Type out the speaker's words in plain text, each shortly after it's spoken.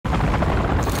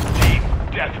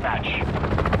deathmatch.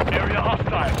 Area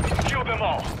hostile. Kill them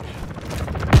all.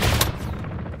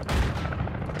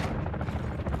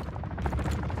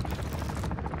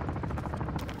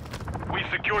 We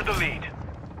secured the lead.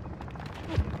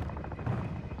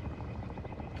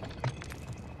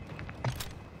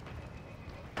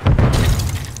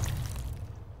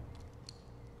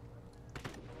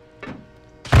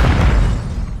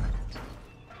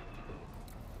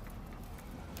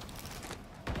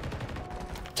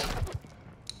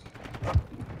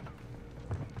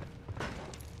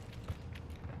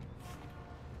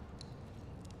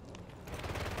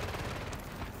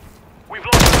 We've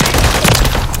lost the lead.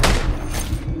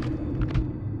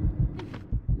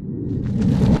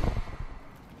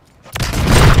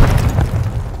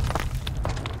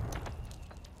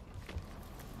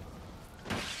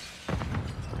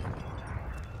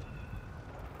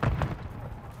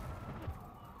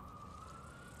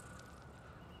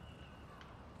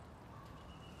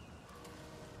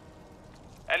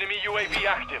 Enemy UAV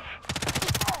active.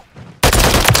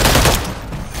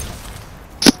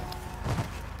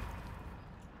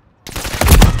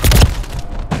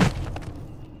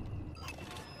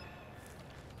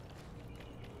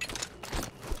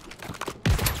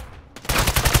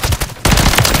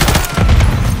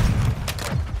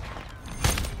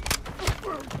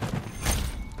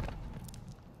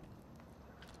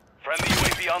 Friendly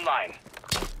UAV online.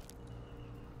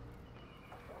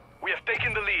 We have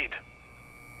taken the lead.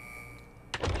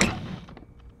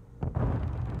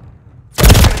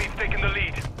 Enemy's taken the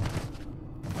lead.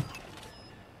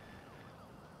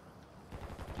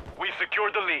 We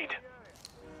secured the lead.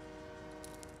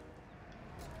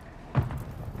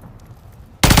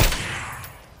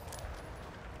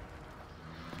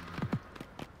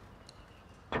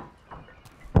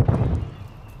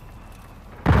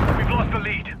 We've lost the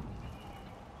lead.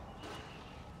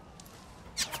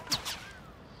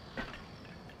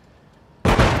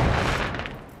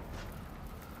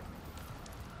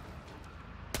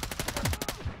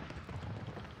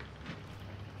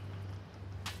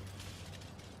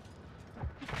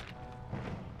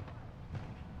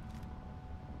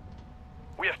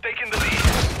 We have taken the lead.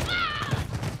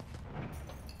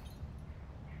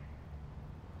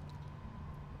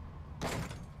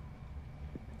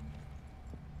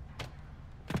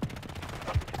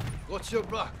 What's your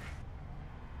back?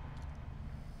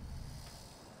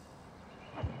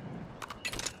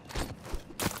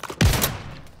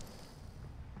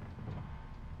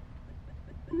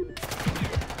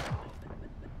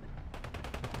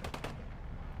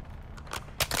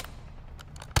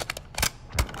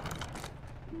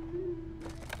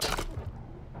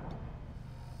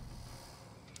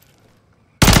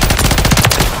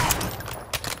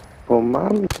 Oh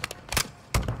man.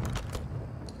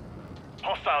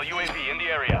 Hostile UAV in the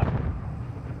area.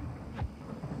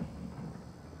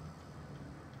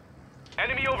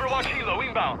 Enemy Overwatch Helo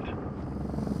inbound.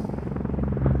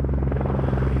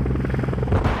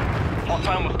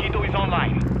 Hostile Mosquito is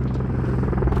online.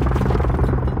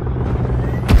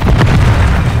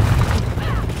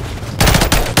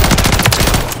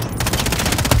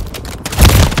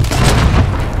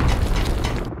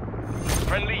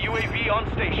 Friendly UAV on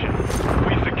station.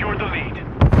 We secured the lead.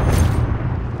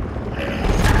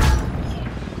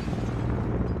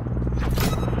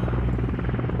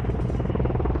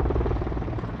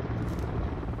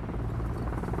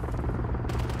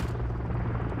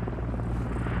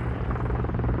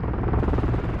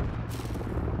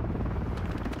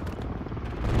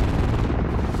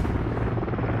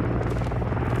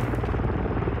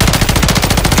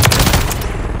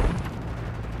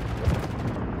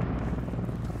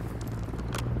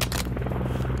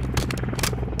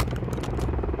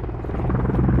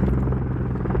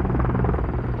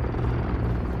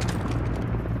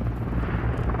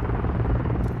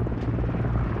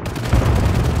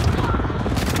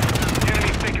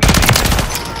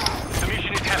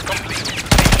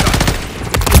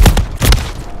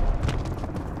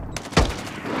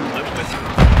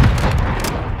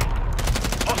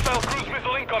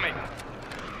 Incoming!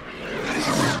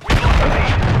 We've lost the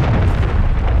lead.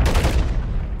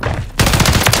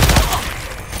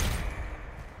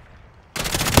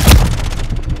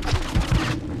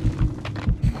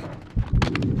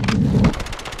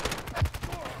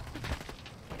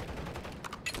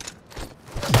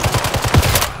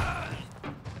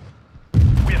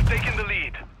 We have taken the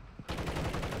lead.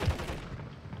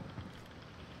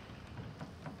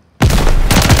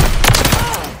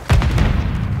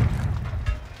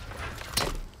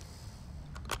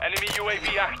 Enemy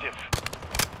UAV active.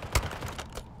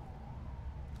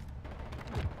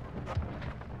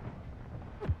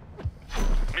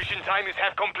 Mission time is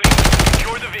half complete.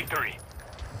 Secure the victory.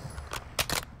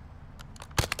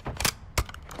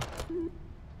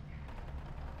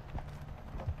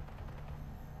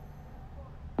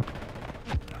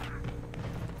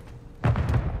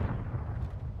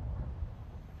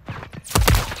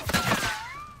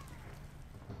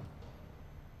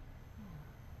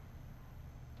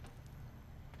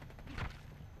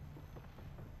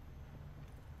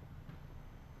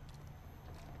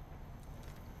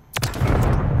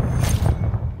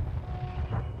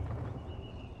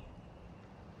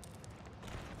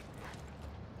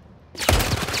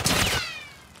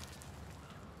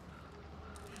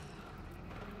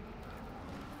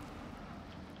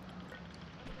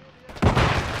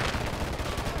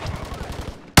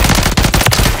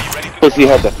 Pussy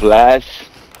had the flash.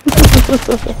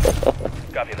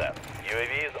 Copy that.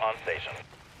 UAV is on station.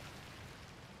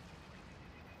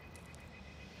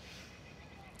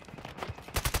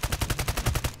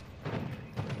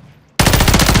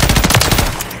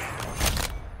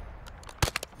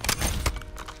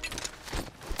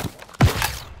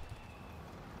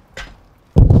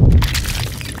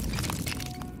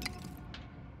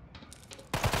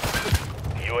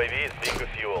 UAV is being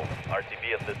refueled.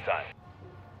 RTB at this time.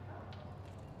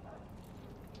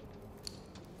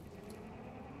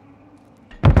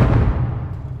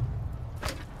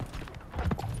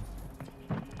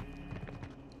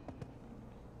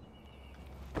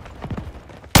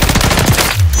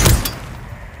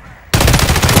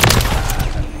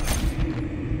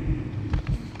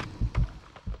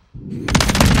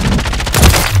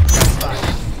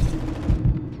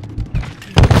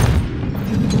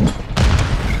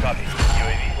 Copy.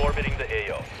 UAV orbiting the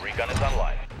AO. Recon is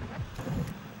online.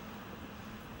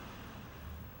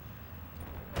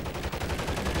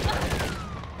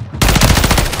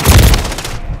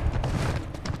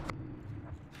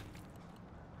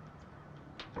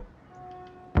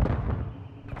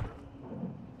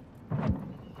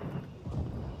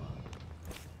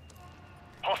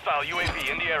 Hostile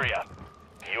UAV in the area.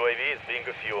 UAV is being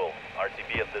refueled.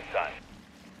 RTB at this time.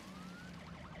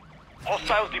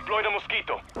 Hostiles deployed a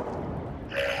Mosquito.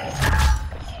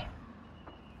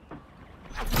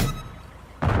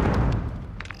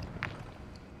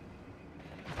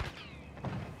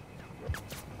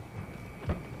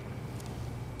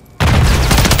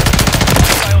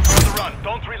 Hostiles are on the run.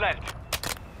 Don't relent.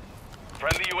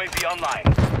 Friendly UAV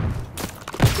online.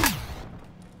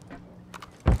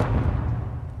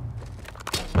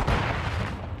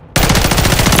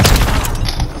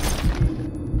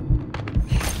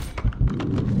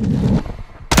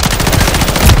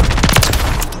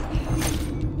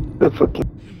 The fucking.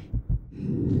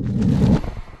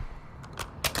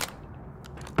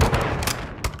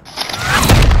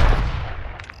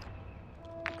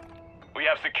 We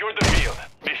have secured the field.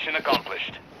 Mission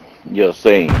accomplished. You're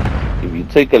saying if you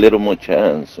take a little more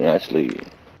chance and actually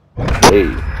play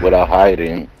without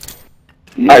hiding.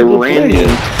 I ran the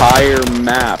entire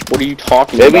map. What are you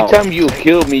talking Every about? time you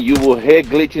kill me, you will head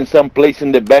glitching someplace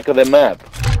in the back of the map.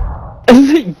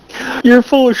 You're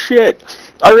full of shit.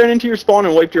 I ran into your spawn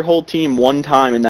and wiped your whole team one time, and